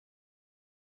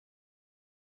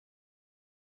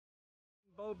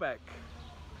Baalbek.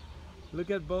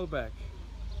 Look at Baalbek.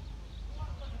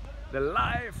 The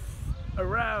life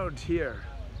around here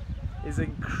is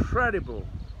incredible.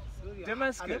 Syria.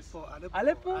 Damascus.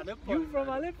 Aleppo. You from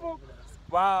Aleppo?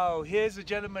 Wow, here's a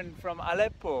gentleman from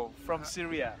Aleppo, from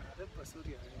Syria. Aleppo,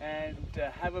 Syria. And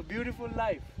have a beautiful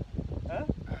life. Huh?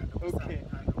 Okay.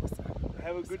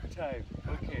 Have a good time.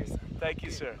 Okay. Thank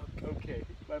you, sir. Okay.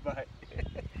 Bye-bye.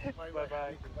 Bye-bye.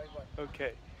 Bye-bye.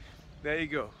 Okay. There you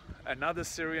go. Another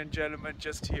Syrian gentleman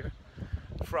just here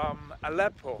from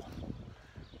Aleppo.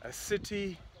 A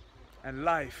city and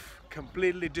life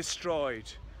completely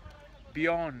destroyed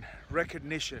beyond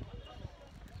recognition,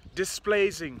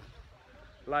 displacing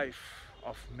life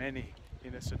of many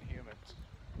innocent humans.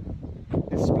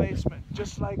 Displacement,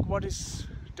 just like what is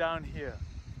down here,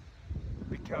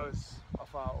 because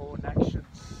of our own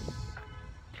actions.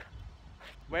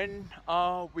 When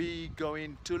are we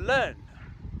going to learn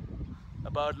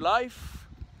about life?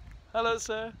 Hello,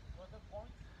 sir.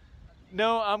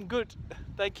 No, I'm good.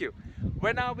 Thank you.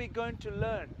 When are we going to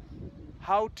learn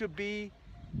how to be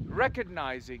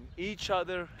recognizing each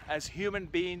other as human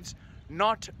beings,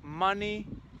 not money,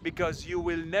 because you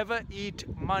will never eat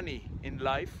money in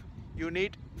life. You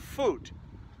need food.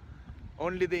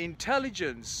 Only the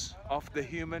intelligence of the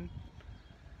human,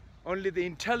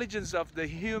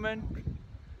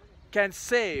 can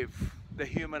save the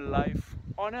human life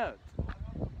on earth.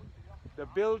 The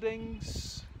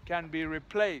buildings can be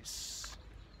replaced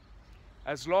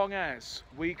as long as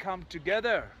we come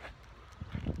together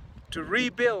to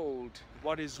rebuild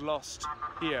what is lost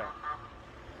here.